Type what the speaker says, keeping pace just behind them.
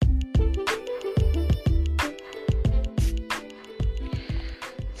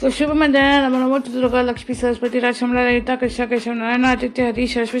So Shubhamadana, Namamoto Lakshmi Saraswati, Rajamala Rita, Krishna Krishna, Narayana Aditya, Hari,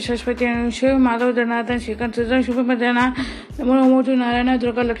 Shashwati, Shashwati, and Shiv, Madhav, Dhanathan, Shikant, Sudra, Shubhamadana, Namamoto Narayana,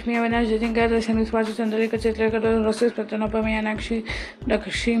 Durga Lakshmi, Avinash, Jadinka, the Semi Swati, Chandrika, Chitlaka, Rosas, Pratanapami, and Akshi,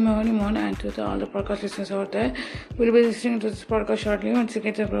 Dakshi, Mohani, Mona, and to all the podcast listeners out there. We'll be listening to this podcast shortly once it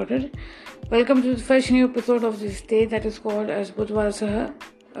gets uploaded. Welcome to the first new episode of this day that is called as Budhvarasaha.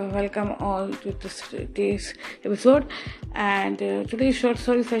 Welcome all to today's episode, and today's short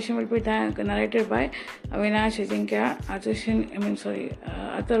story session will be narrated by Avinash, Ajinkya,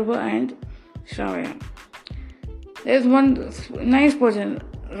 Atharva and Shravaya. There's one nice person,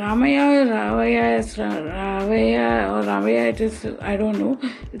 Ramaya or Ravaya, it is, I don't know,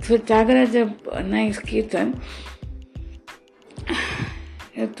 it's a Tyagaraja, a nice Kirtan.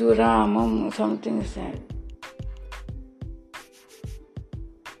 Yatu Ramam, something is that.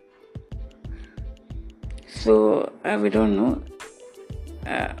 So we don't know,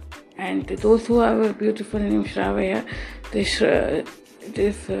 and those who have a beautiful name Shravaya, this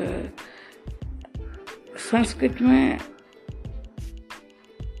Sanskrit में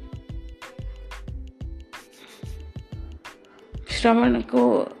श्रवण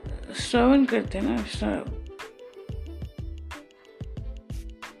को श्रवण करते हैं ना,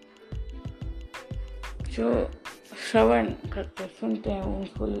 जो श्रवण करते सुनते हैं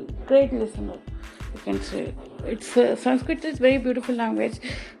उनको great listener. You can say it's Sanskrit is very beautiful language.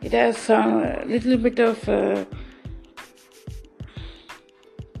 It has some little bit of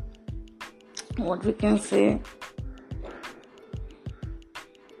what we can say.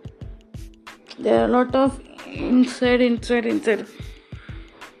 There are a lot of inside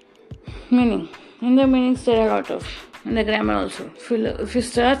meaning. In the meanings there are a lot of, in the grammar also. If you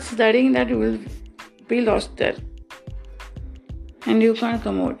start studying that, you will be lost there, and you can't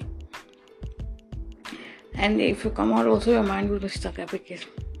come out. And if you come out also, your mind will be stuck up again.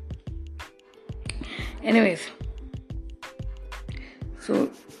 Anyways,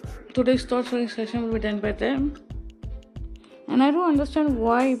 so today's thought session will be done by them. And I don't understand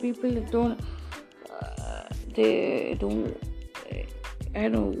why people don't, I don't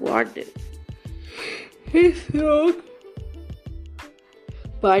know what is wrong.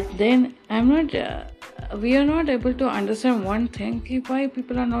 But then we are not able to understand one thing, why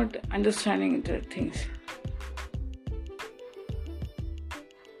people are not understanding the things.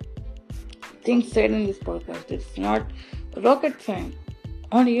 Things said in this podcast, it's not rocket science.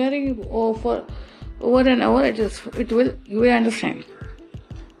 On hearing for over an hour, you will understand.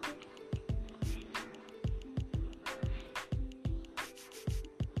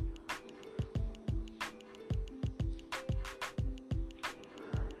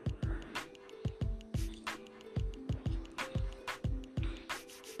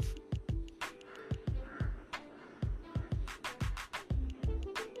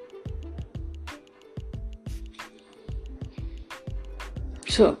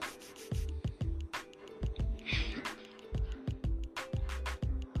 So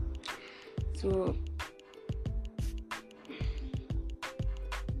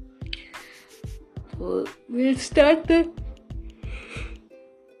we'll start the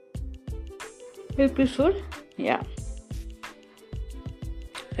episode. Yeah.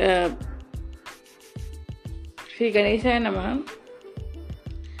 Shri Ganeshaya Namaha.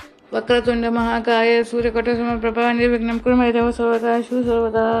 Vakratunda Mahakaya Suryakotta Samaprabha Nirvignam Kurmayadeva Sarvada Shu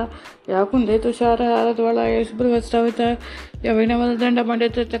Sarvada Yakunde Tushara Haradvalaya Subhavastavita Yavinavaldanda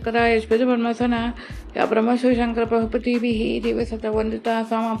Pandita Chakaraya Shpeda Parmasana Yabramashu Shankara Prabhupati Vihi Devasata Vandita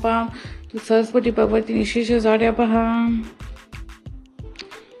Samapam to Saraswati Bhagavati Nishisha Zaryapaham.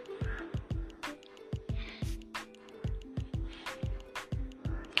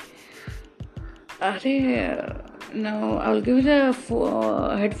 Now I'll give the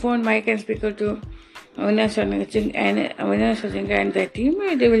headphone, mic and speaker to Avinash Ajinkya and their team,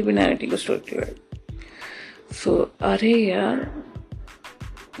 and they will be narrating a story to you. So, यार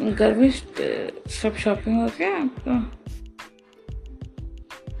गर्विष्ठ सब shopping हो गया आपका?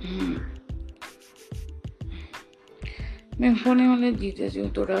 मैं होने वाले जीते जो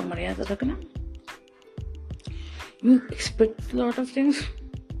थोड़ा मर्यादा रखना. You expect a lot of things,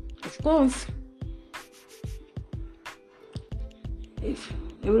 of course. If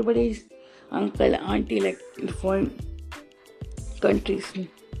everybody is uncle, auntie like in foreign countries,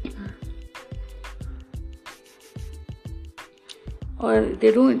 or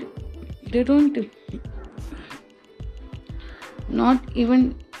they don't, not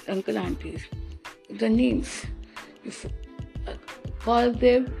even uncle, aunties, the names, if call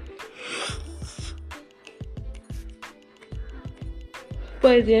them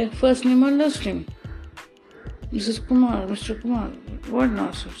by their first name or last name. Mrs. Kumar, Mr. Kumar, What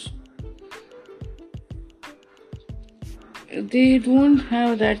nonsense. They don't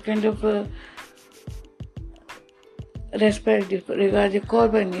have that kind of respect regard. They call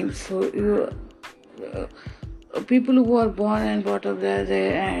by names. So people who are born and brought up there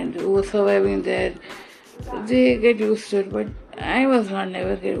and who are surviving there, they get used to it. But I was not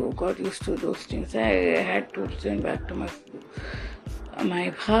never got used to those things. I had to return back to my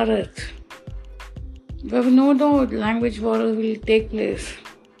Bharat. But no doubt language war will take place.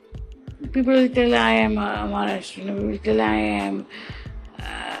 People will tell I am Maharashtrian. People will tell I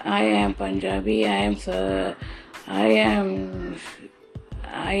am Punjabi. I am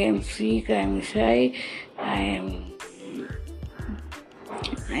Sikh. I am Shai. I am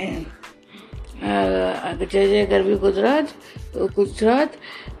Jai Garvi Gujarat,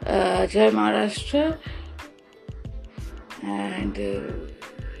 Jai Maharashtra, and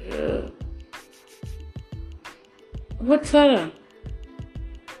what सारा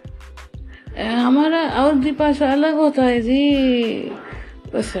हमारा और भी भाषा अलग होता है जी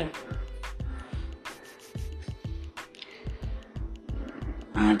बस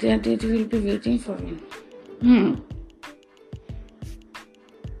Auntie will be waiting for me.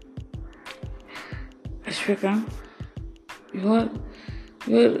 Ashwika, you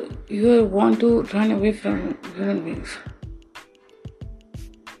want to run away from human beings.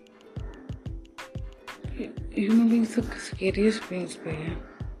 Human beings are the scariest beings, bhaiya.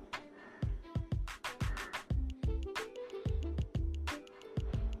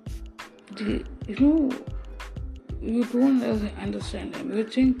 You don't understand them. You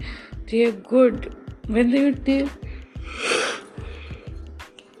think they are good. When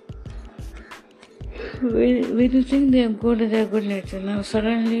when you think they are good nature, now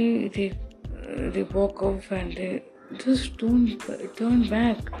suddenly they walk off and they just don't turn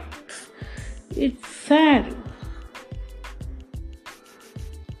back. It's sad.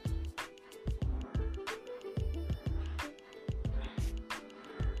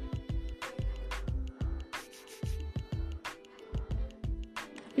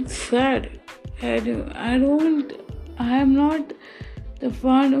 It's sad. I am not the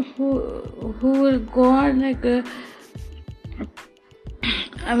one who will go on like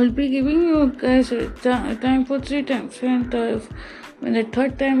I will be giving you guys time for 3 times, and when the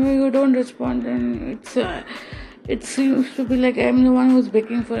third time you don't respond, then it seems to be like I'm the one who's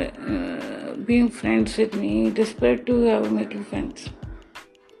begging for being friends with me, desperate to have making friends.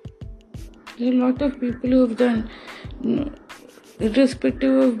 There are a lot of people who have done.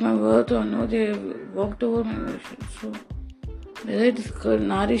 Irrespective of my worth or no, they have walked over my emotions. So, whether it is called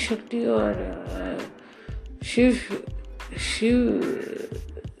Nari Shakti or Shiv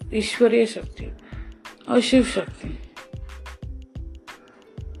Ishwariya Shakti or Shiv Shakti.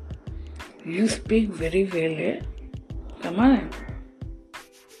 You speak very well, eh? Come on.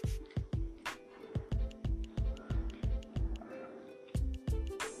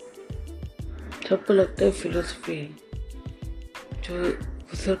 सबको लगता है philosophy है जो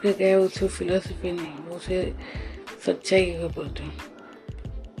गुजर के गया उसे philosophy नहीं वो उसे सच्चाई को बोलते हैं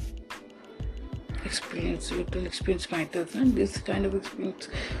experience little experience matters na? This kind of experience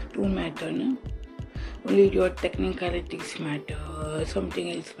don't matter na? Only your technicalities matter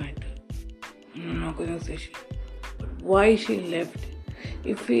something else matter no conversation but why she left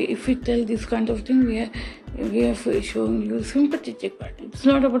if we tell this kind of thing we are showing you sympathetic part. It's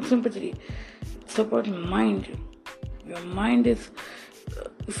not about sympathy, it's about mind. Your mind is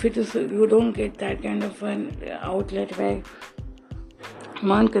if it is you don't get that kind of an outlet where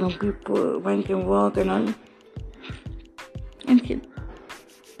mind can work and all and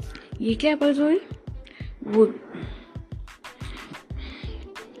ये क्या बात हुई वो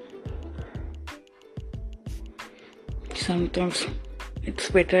sometimes it's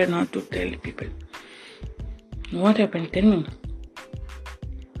better not to tell people what happened. Tell me.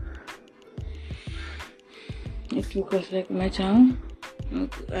 It's because like मैं चाहूँ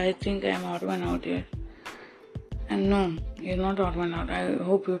I think I'm odd one out here and no you're not odd one out. I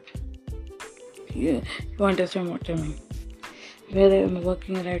hope you understand what I mean. Where I'm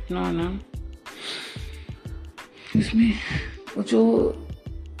working right now ना इसमें जो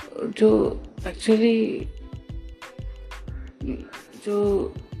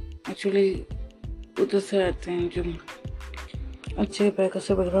actually उधर से आते हैं जो अच्छे पैसे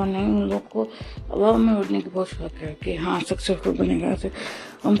से बैकग्राउंड नहीं उन लोग को हवा में उड़ने की बहुत शौक है कि हाँ सक्सेसफुल बनेगा ऐसे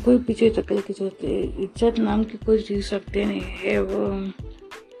हम कोई पीछे धकेल के चलते इज्जत नाम की कोई चीज़ सकते नहीं है वो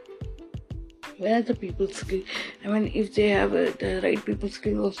where the people skill I mean if they have the right people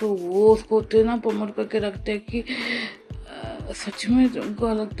skill also वो उसको इतना प्रमोट करके रखते हैं कि सच में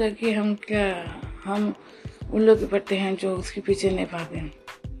उनको लगता है कि हम उल्लू के पट्टे हैं जो उसके पीछे नहीं भागे.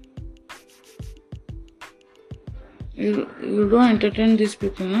 You don't entertain these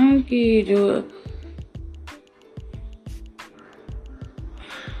people ना कि जो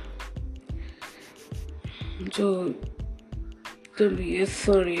तुम यस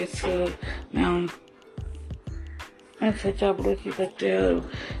सर मैम ऐसे चापड़ोसी करते हैं और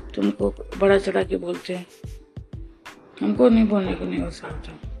तुमको बड़ा चढ़ा के बोलते हैं. हमको नहीं बोलने को नहीं हो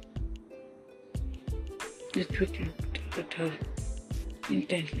सकता.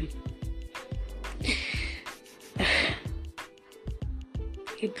 Intention.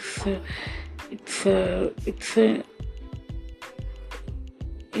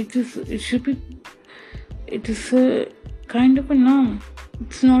 It is a kind of a norm.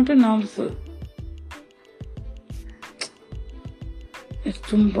 It's not a norm, sir.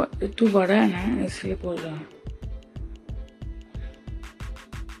 तू बड़ा है ना इसलिए बोल रहा हूँ.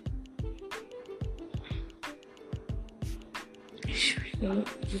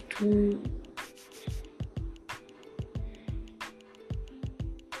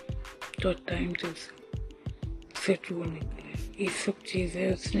 तो टाइम तो सेट होने के लिए ये सब चीज़ें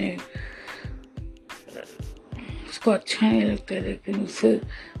उसको अच्छा नहीं लगता है लेकिन उसे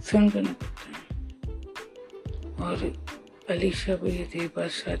सहन करना पड़ता है. और अलीशा भी थी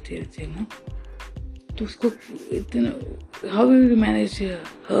बादशाह थी ना तो उसको इतना how will you manage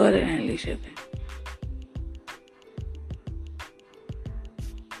her and Alisha थे.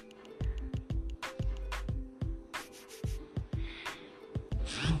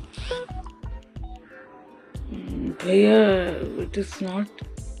 भैया it is not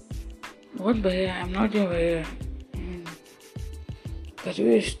what भैया I am not your भैया.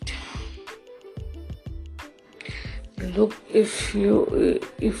 Garvishtha. Look, if you're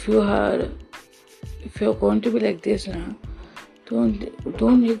going to be like this now,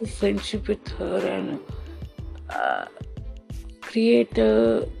 don't make a friendship with her and create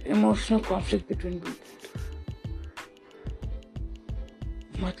a emotional conflict between people.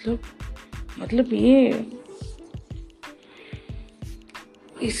 मतलब ये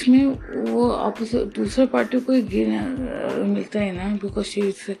इसमें वो आपस दूसरा party को मिलता है ना because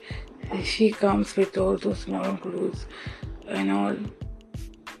she comes with all those modern clothes and all,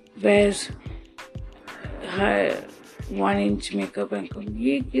 wears high 1 inch makeup and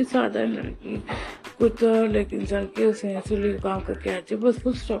ये साधारण लड़की कोई तो लाइक इंसान के उसे नेचुरली काम करके आती है बस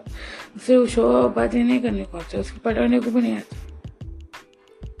फुल स्टॉप. उसे वो शो बातें नहीं करने को आता, उसको पढ़ाने को भी नहीं आता.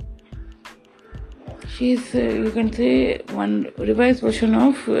 She is you can say one revised version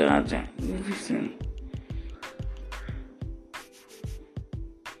of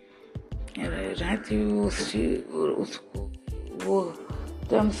रहती उसको वो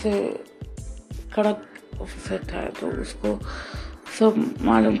एकदम से कड़क ऑफिसर था तो उसको सब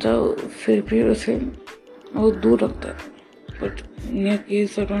मालूम था फिर भी उसे वो दूर रखता था. But near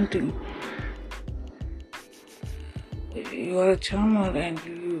case I don't think you are a charmer and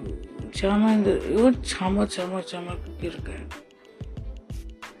you are charmer गिर गए.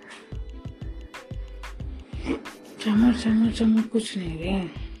 charmer कुछ नहीं रे.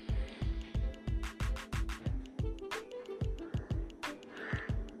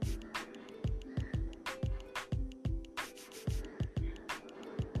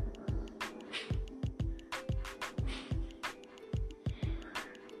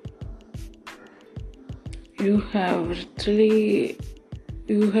 You have literally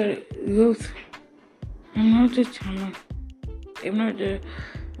I'm not a charmer. I'm not the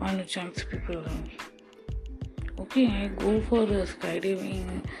one who charms people around. Okay, I go for the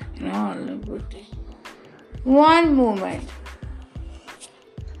skydiving and all, but one moment.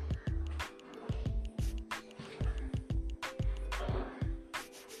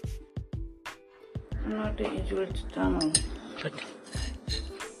 I'm not a usual charmer, but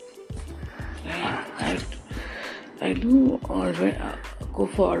I do always go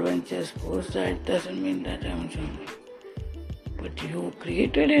for adventure sports. That doesn't mean that I'm charming. But you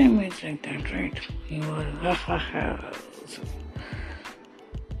created an image like that, right? You are so,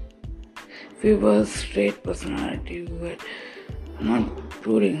 if you were a straight personality, you were not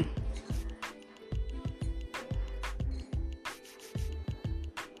brooding.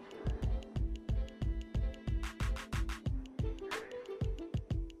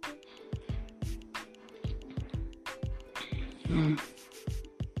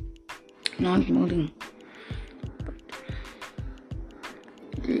 Not moving.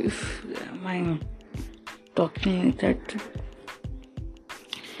 If my talking like that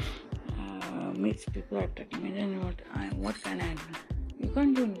makes people attack me, then what can I do? You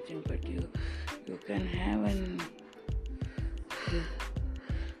can't do anything, but you can have an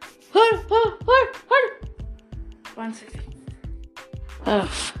one second.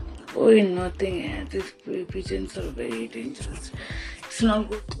 Oh, nothing. These pigeons are very dangerous. It's not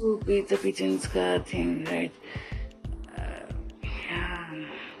good to beat the pigeons ka thing, right? Yeah.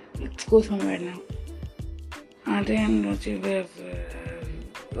 Let's go somewhere now. Then we have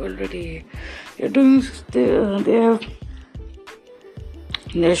already. They're doing.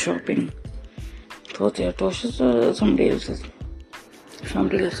 They're shopping. So their torches are somebody else's.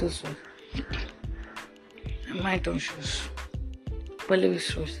 Somebody else's. My torches.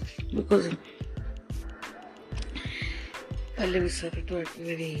 Pallavi's torches. Because Pallavi started to act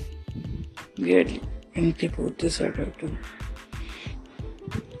very weirdly. And people decided to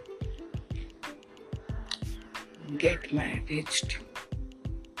get married.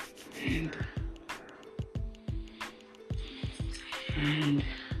 And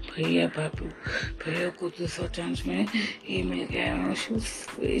भैया बाबू भैया को दूसरा chance में ये मिल गया.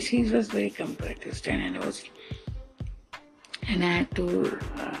 She was very competitive and I had to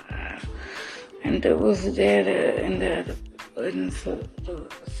and I was there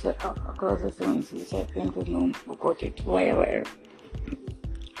across the seven seas. I came to know about it. Why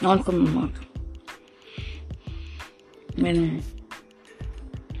not from my mouth. When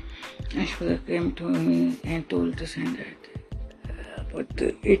Ashwada came to me and told this and that. But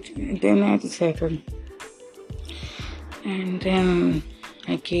then I decided. And then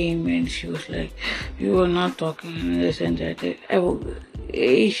I came and she was like, you were not talking and this and that.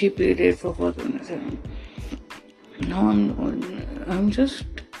 She pleaded for forgiveness. No, I'm just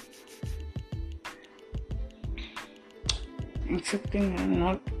accepting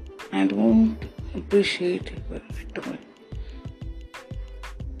her. I don't appreciate her at all.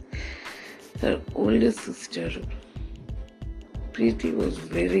 Her oldest sister, Preeti, was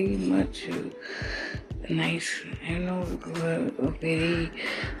very much nice. I know we were very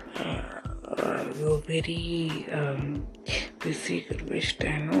busy, garvishtha.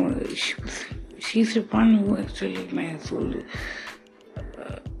 I know she's the one who actually my soul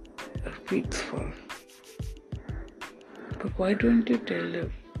beats for. But why don't you tell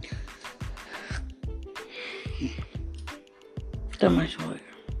her? Tamasha hoga.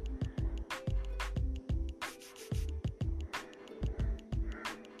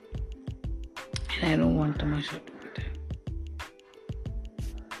 And I don't want Tamasha to be there.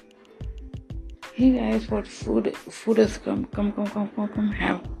 Hey guys, what food has come,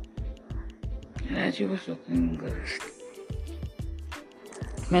 have. And as you was looking good,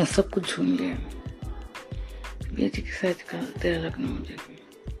 मैं सब कुछ झूम लिया. बेटी के साथ का तेरा लगना मुझे.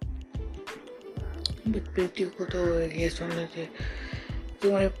 बेटी को तो ये सुनना चाहिए.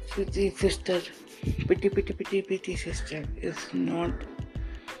 तुम्हारे Preeti sister, pretty sister is not.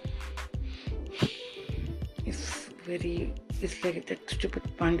 It's like that stupid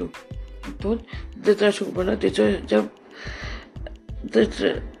Pandu. तो धृतराष्ट्र को बोला, जब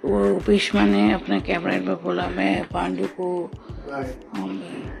भीष्मा ने अपना कैमरा में बोला, मैं पांडु को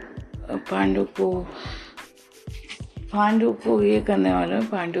ये करने वाला हूँ.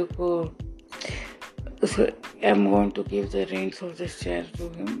 पांडु को I'm going to give the reins of this chair to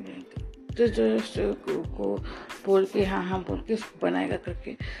him. Dhritarashtra को बोल के हाँ बोल के उसको बनाएगा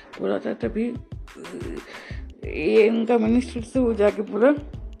करके बोला था. तभी ये उनका मिनिस्टर से वो जाके बोला,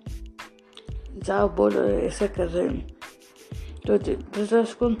 जाओ बोलो ऐसा कर रहे हैं. तो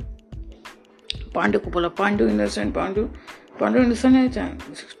धृतराष्ट्र को पांडु को बोला, पांडु इंडोसेंट है,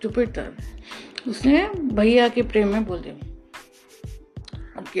 स्टूपिड था. उसने भैया के प्रेम में बोल दिया.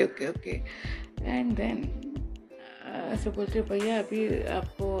 ओके. एंड देन ऐसे बोलते, भैया अभी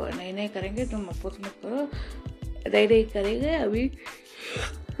आपको नहीं करेंगे, तुम अपोज मत करो, नहीं करेंगे अभी,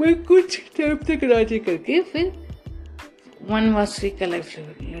 मैं कुछ टाइम तक राजी करके फिर वनवासी का लाइफ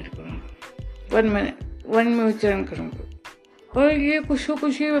लीड करूँगा, वन में उच्चारण करूँगा. और ये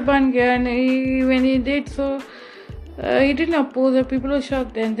खुशी बन गया. नहीं, when he did so, he didn't oppose her. People were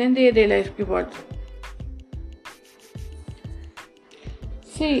shocked, and then they realized कि what.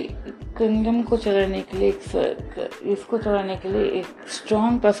 See, किंगडम को चलाने के लिए इसको चलाने के लिए एक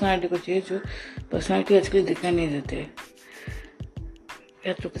स्ट्रॉन्ग पर्सनालिटी को चाहिए, जो पर्सनालिटी आजकल दिखाई नहीं देते.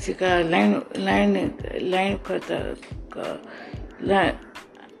 या तो किसी का लाइन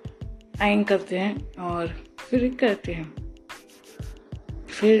आइन करते हैं और फिर करते हैं,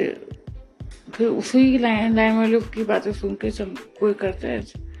 फिर उसी लाइन में लोग की बातें सुन के सब कोई करता है.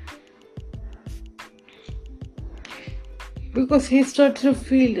 Because he starts to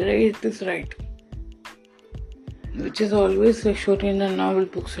feel right is right, which is always shown in the novel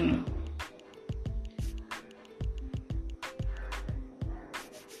books, you know.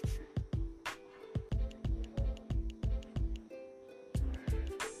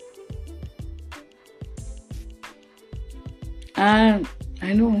 And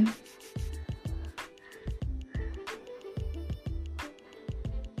I know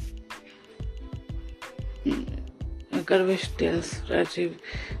Garvish tells Rajiv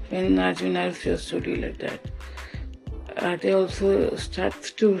when Rajiv narrates your story like that. They also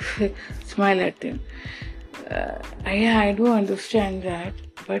starts to smile at him. Yeah, I do understand that,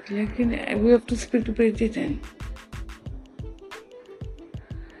 but like we have to speak to Preeti then.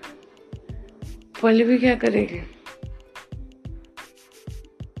 Pallavi क्या करेगी?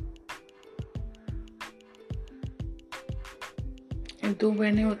 दो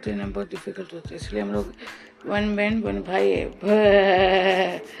बहनें होते हैं ना, बहुत difficult होते हैं, इसलिए हम लोग वन बहन वन भाई है.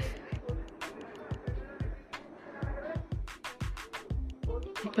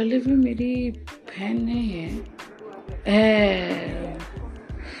 पल्लवी मेरी बहन नहीं है,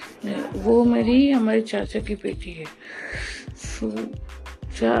 वो मेरी हमारे चाचा की बेटी है. So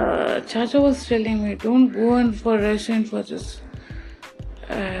चाचा was telling me, don't go in for rush and for this.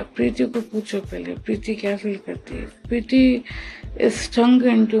 प्रीति को पूछो पहले, प्रीति क्या फील करती है. प्रीति is stung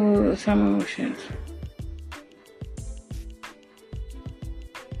into some emotions.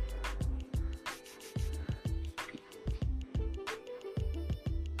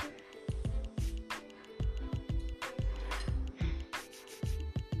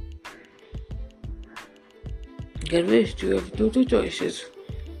 Garvish, you have two choices.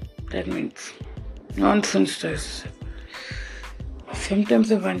 That means nonsense choices.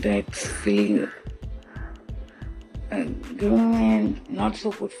 Sometimes I wonder it's feeling giving me a not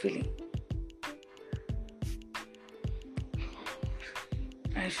so good feeling.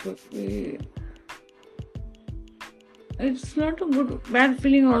 I should be. It's not a bad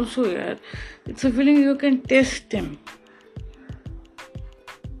feeling also, yeah. It's a feeling you can test them.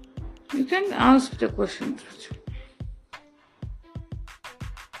 You can ask the questions.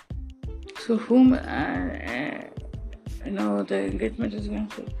 So whom the engagement is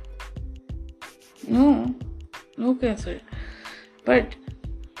cancelled? No cancel. But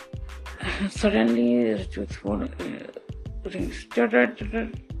suddenly Ritu's phone rings.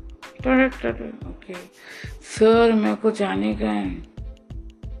 Okay. Sir, मेरे को जाने का है.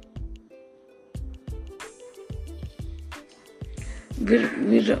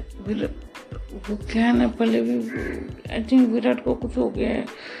 वो क्या है ना, Pallavi, I think Virat को कुछ हो गया है.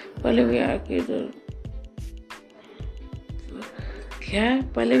 पल्लवी आके इधर क्या है?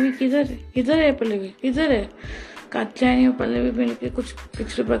 पल्लवी किधर है? पल्लवी किधर है? कात्यायनी और पल्लवी मिलके कुछ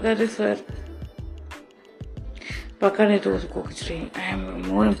खिचड़ी पका रहे. सर पका रहे तो उसको खिचड़ी. I am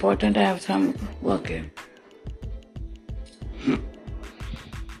more important, I have some work here.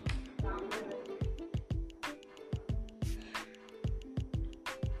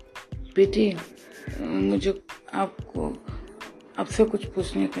 प्रीति, मुझे आपसे कुछ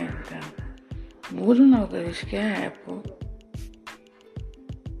पूछने का है. बोलो ना गर्विश, क्या है आपको?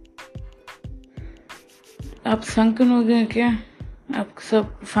 आप संकन हो गए क्या? आप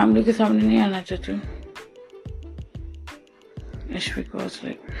सब फैमिली के सामने नहीं आना चाहते? Ashwik was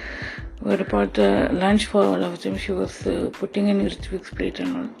like, what about the lunch for all of them? She was putting in Ritvik's plate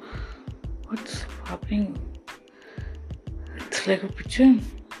and all. What's happening? It's like a picture.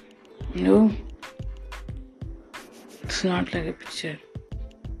 No, it's not like a picture.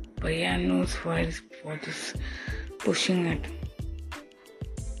 Bhaiya knows what is pushing it.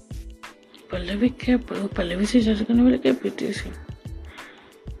 Pallavi से चर्चा करने वाले क्या? प्रीति से.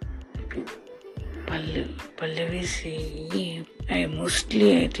 पल्लवी से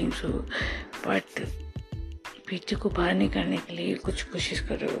mostly I think so. But Preeti को बाहर निकालने के लिए कुछ कोशिश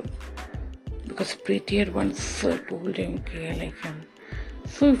कर रहे हो. Because Preeti had once told him कि I like him.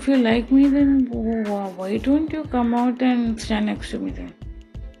 So if you like me, then why don't you come out and stand next to me then?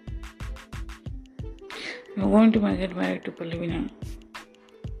 You're going to get married to Pallavi now.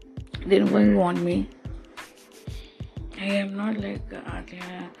 Then why you want me? I am not like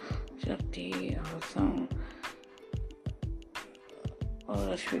Adya, Shakti or some or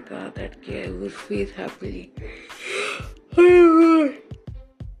Ashwika that I would face happily.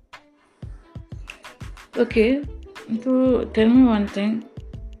 Okay, so tell me one thing.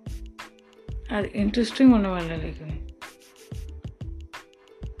 Interesting होने वाला है.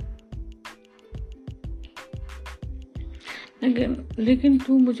 लेकिन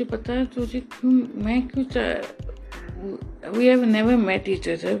तू मुझे पता है तुझे क्यों, मैं क्यों we have never met each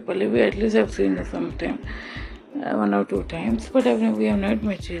other. Pallavi at least I've seen her sometime, 1 or 2 times, but we have not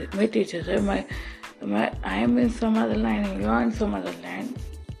met each other. I am in some other line and you are in some other line.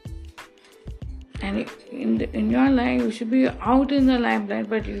 And in your line, you should be out in the limelight,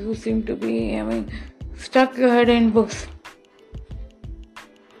 but you seem to be, stuck your head in books.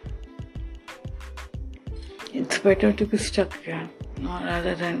 It's better to be stuck here,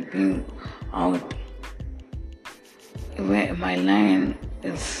 rather than being out. Where my line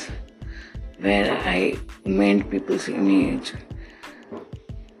is where I meant people see me.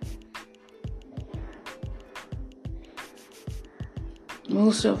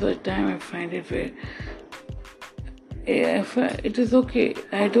 Most of the time I find it where it is okay,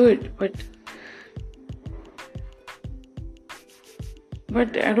 I do it, but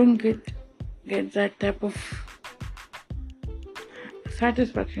I don't get that type of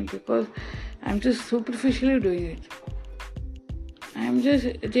satisfaction because I'm just superficially doing it.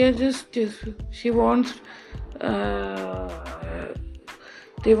 She wants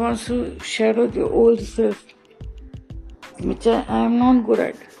they want to shadow the old self, which I am not good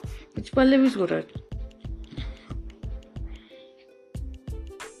at, which Pallavi is good at.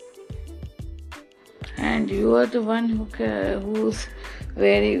 And you are the one who's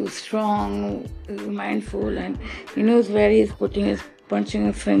very strong, mindful, and he knows where he's punching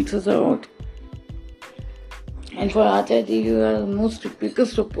his senses out. And for Atati, you are the most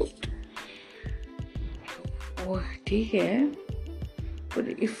biggest support. Oh, okay. But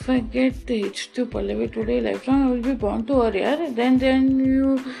if I get the hitch to Pallavi today, lifelong, I will be born to her, yeah? Then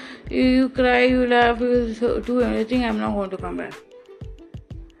you cry, you laugh, you will do anything, I'm not going to come back.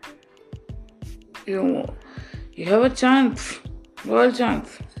 You have a chance, world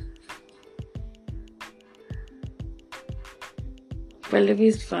chance.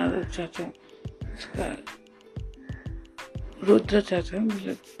 Pallavi's father, Chacha, Rudra Chacha, was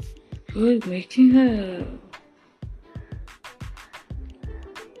like, you are making her.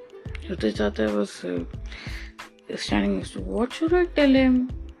 Rudra Chacha was standing next to. What should I tell him?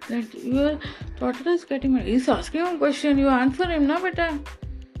 That your daughter is getting married. He's asking him a question. You answer him, na beta.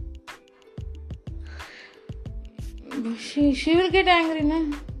 She will get angry, na.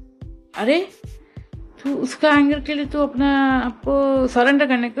 अरे तू उसका anger के लिए तो अपना आपको surrender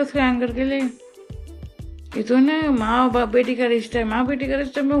करने का उसके एंगर के लिए ये तो ना माँ बेटी का रिश्ता है माँ बेटी का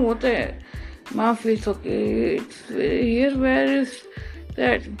रिश्ता में होता है माँ feels okay it's here where is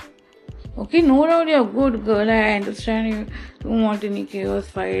that okay no doubt you're a good girl I understand you don't want any chaos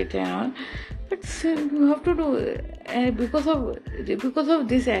fight and all but you have to do because of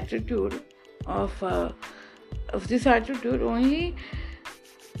this attitude of this attitude only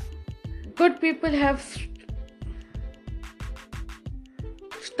good people have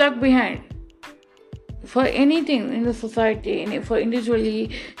stuck behind for anything in the society, for individually,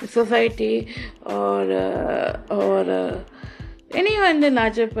 the society, or anyone in the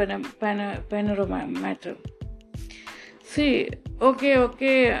larger panorama matter. See, okay,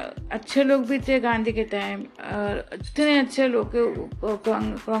 अच्छे लोग भी थे गांधी के time और जितने अच्छे लोग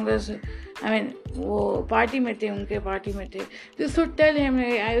Congress I mean वो पार्टी में थे उनके पार्टी में थे they should tell him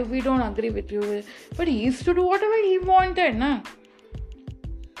we don't agree with you but he used to do whatever he wanted na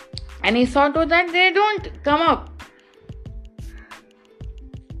and he saw to that they don't come up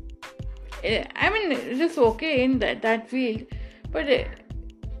I mean it's okay in that field but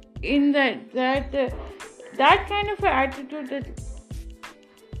in that kind of attitude that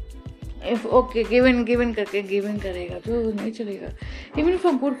if okay given करेगा तो नहीं चलेगा even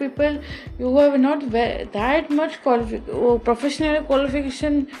for good people you have not that much professional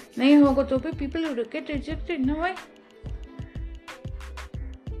qualification नहीं होगा तो भी people will get rejected no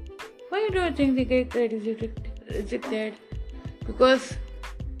why do you think they get rejected because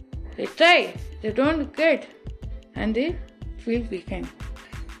they try they don't get and they feel weakened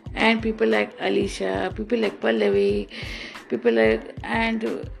and people like Alicia people like Pallavi people like and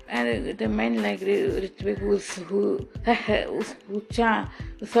the men like Ritvik who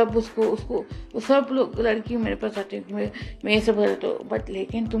सब उसको सब लोग लड़की मेरे पास आते हैं मैं सब करता हूँ बट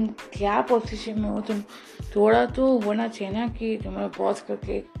लेकिन तुम क्या पोजीशन में हो तुम थोड़ा तो होना चाहिए ना कि तुम्हारा बॉस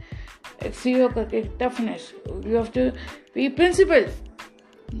करके सीईओ करके toughness you have to be principal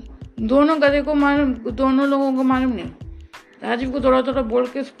दोनों गधे को मालूम दोनों लोगों को मालूम नहीं राजीव को थोड़ा बोल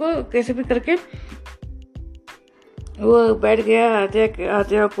के उसको कैसे भी करके वो बैठ गया आते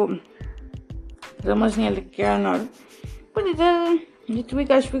को समझ नहीं लग गया ना पर इधर जितनी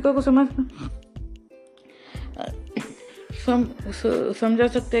काश्मिका को समझा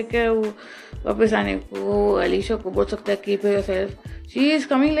सकते हैं क्या वो वापस आने को अलीशा को बोल सकता है keep yourself she is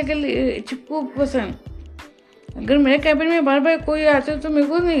coming like चिपकू पर्सन अगर मेरे कैबिन में बार कोई आता तो मेरे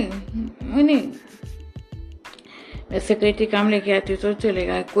को नहीं मैं सेक्रेटरी काम लेके आती तो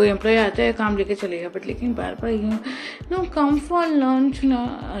चलेगा कोई एम्प्लॉय आता है काम लेके चलेगा बट लेकिन बार you know come for lunch ना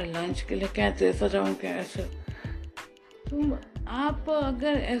लंच के लिए क्या ऐसा जाऊँ क्या ऐसा तुम आप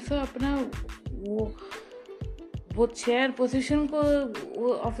अगर ऐसा अपना वो वो चेयर पोजीशन को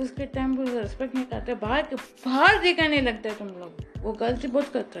वो ऑफिस के टाइम पर रेस्पेक्ट नहीं करते, बाहर देखा नहीं लगता है तुम लोग, वो गलती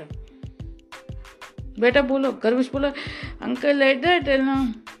बहुत करता है। बेटा बोलो, गर्विश बोलो, अंकल लाइक दैट ना,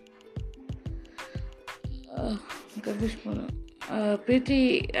 गर्विश बोलो, प्रीति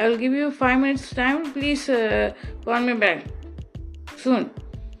I will give you 5 minutes time, please call me back सुन।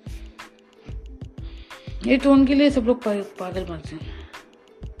 ये टोन के लिए सब लोग पागल बनते हैं।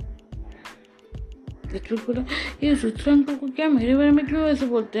 बोला ये रुद्र अंकल को क्या मेरे बारे में क्यों ऐसे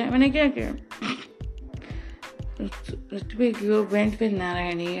बोलते हैं, मैंने क्या किया? You went with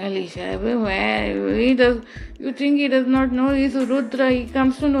Narayani, Alisha. He does. You think he does not know? He's Rudra. He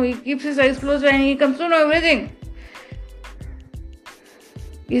comes to know. He keeps his eyes closed and he comes to know everything.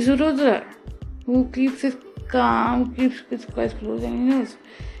 He's Rudra, who keeps his calm, keeps his eyes closed and he knows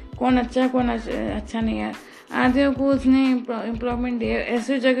कौन अच्छा कौन अच्छा नहीं है। आधे को उसने employment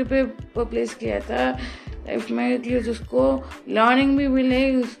ऐसे जगह पे प्लेस किया था लाइफ में कि उसको लर्निंग भी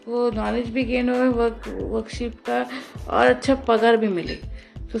मिले, उसको नॉलेज भी गेन हो, वर्कशिप का, और अच्छा पगार भी मिले।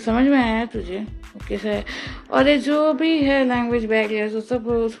 तो समझ में आया तुझे कैसा है? और ये जो भी है लैंग्वेज बैरियर्स, तो सब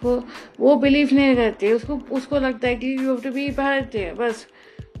उसको वो बिलीव नहीं करते, उसको लगता है कि यू हैव टू बी भारतीय बस।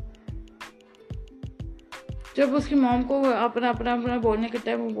 जब उसकी मॉम को अपना बोलने के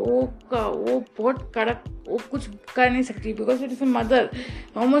टाइम वो बहुत कड़क, वो कुछ कर नहीं सकती because it is a mother,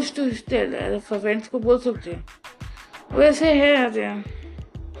 how much to tell, friends को बोल सकते हैं, वैसे है आते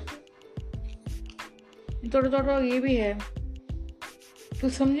थोड़ा ये भी है, तू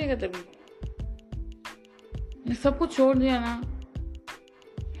समझेगा तभी। सब कुछ छोड़ दिया ना,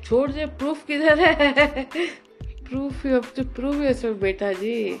 छोड़ दिया, प्रूफ किधर है? Proof you have to prove yourself बेटा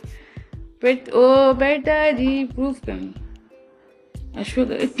जी, बेटा जी प्रूफ करना।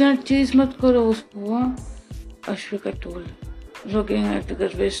 अश्विका इतना चीज मत करो उसको, Ashwika toll looking at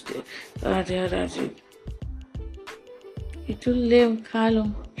गर्विष्ठ Rajiv, it will live, खा लो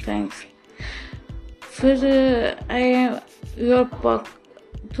थैंक्स। फिर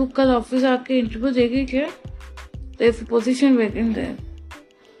तू कल ऑफिस आके इंटरव्यू देगी क्या? पोजीशन वैकेंट है,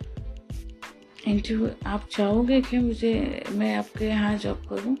 इंटरव्यू आप चाहोगे क्या मैं आपके यहाँ जॉब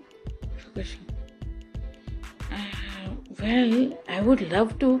करूँ? Well, I would love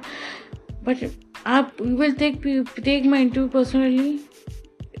to, but you will take my interview personally?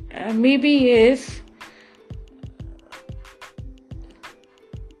 Maybe yes.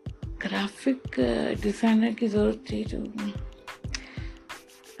 Graphic designer की जरूरत थी तो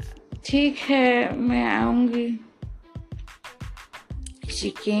ठीक है, मैं आऊंगी। She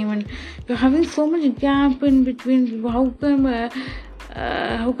came and you're having so much gap in between.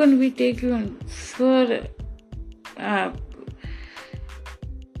 How can we take you on? Sir,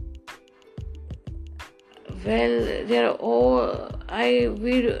 well, there are all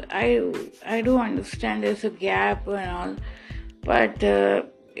I do understand there's a gap and all, but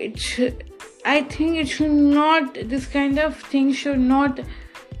I think it should not. This kind of thing should not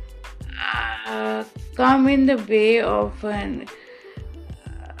come in the way of an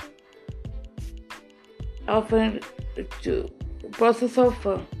process of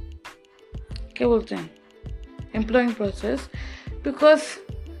क्या बोलते हैं, employing process, because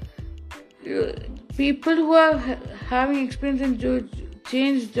people who are having experience in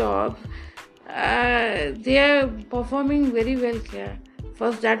change jobs, they are performing very well here.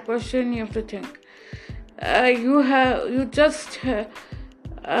 First, that question you have to think. You just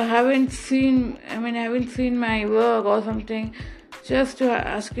haven't seen my work or something. Just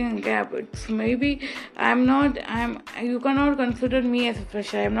asking a gap. It's maybe you cannot consider me as a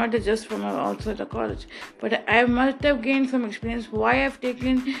fresher. I'm not just from outside the college, but I must have gained some experience. Why I've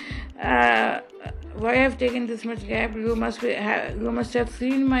taken this much gap? You must have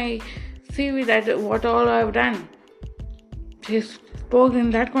seen my CV, that what all I've done. He spoke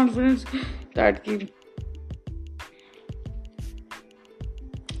in that confidence that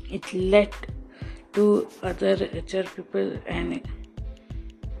it led to other HR people and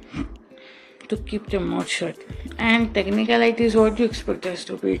to keep their mouth shut. And technicality is what you expect us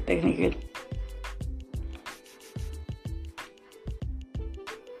to be technical.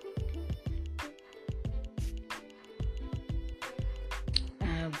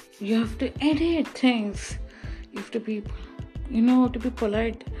 You have to edit things. You have to be, to be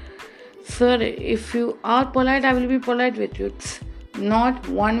polite. Sir, if you are polite, I will be polite with you. It's not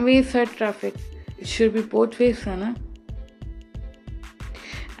one-way side traffic. It should be both ways, Sana.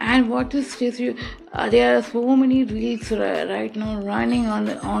 And what is this? There are so many reels right now running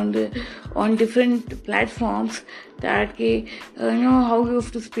on different platforms that how you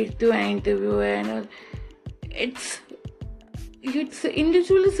have to speak to an interviewer and it's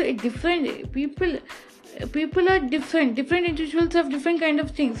individually different people. people are different individuals have different kind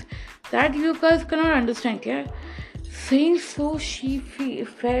of things that you guys cannot understand. Yeah, saying so, she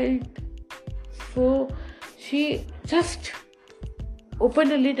felt so, she just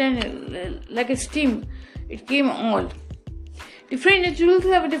opened the lid and like a steam, it came all. Different individuals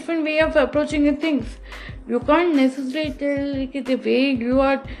have a different way of approaching the things. You can't necessarily tell like, the way you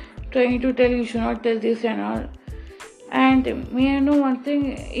are trying to tell, you should not tell this and all. And may I know one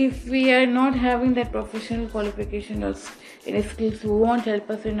thing, if we are not having that professional qualification or any skills, who won't help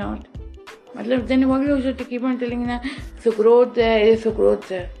us or not? Then what you have to keep on telling, so growth there, so growth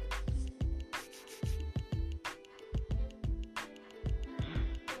there.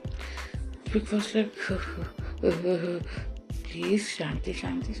 Because like, please, Shanti.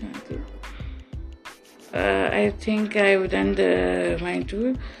 I think I've done the mine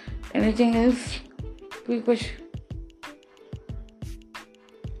too. Anything else? Quick question.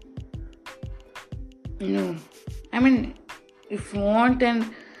 No, I mean, if you want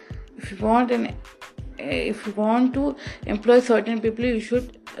to employ certain people, you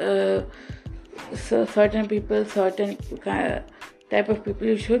should certain type of people.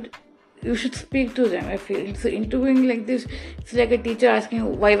 You should speak to them. I feel so. Interviewing like this, it's like a teacher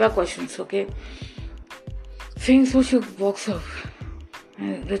asking viva questions. Okay, saying so, she walks off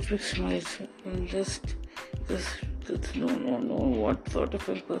and that big smiles and just no, what sort of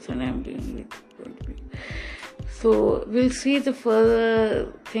a person I'm being with. So we'll see the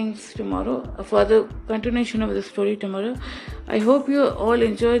further things tomorrow, a further continuation of the story tomorrow. I hope you all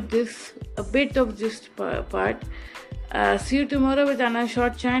enjoyed a bit of this part. See you tomorrow with another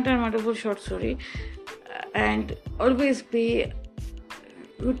short chant and wonderful short story. And always you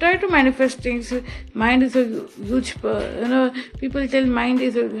try to manifest things. Mind is a huge power. People tell mind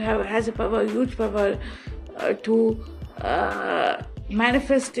has a power, huge power to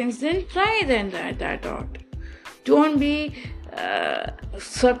manifest things. Then try that out. Don't be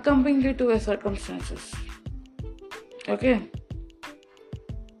succumbing to your circumstances. Okay?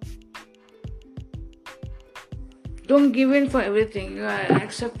 Don't give in for everything. You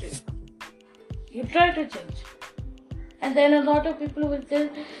accept it. You try to change. And then a lot of people will tell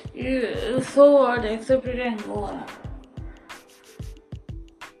you, so what, accept it and go on.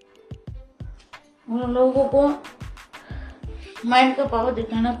 उन लोगों को mind का power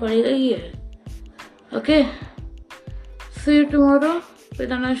दिखाना पड़ेगा ही है. Okay? See you tomorrow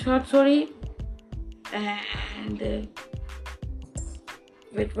with another short story and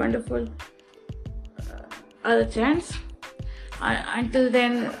with wonderful other chants. Until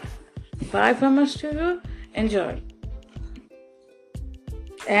then, bye from us to you. Enjoy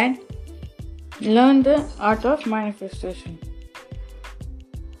and learn the art of manifestation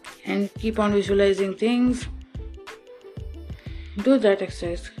and keep on visualizing things. Do that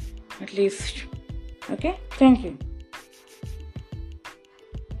exercise at least. Okay? Thank you.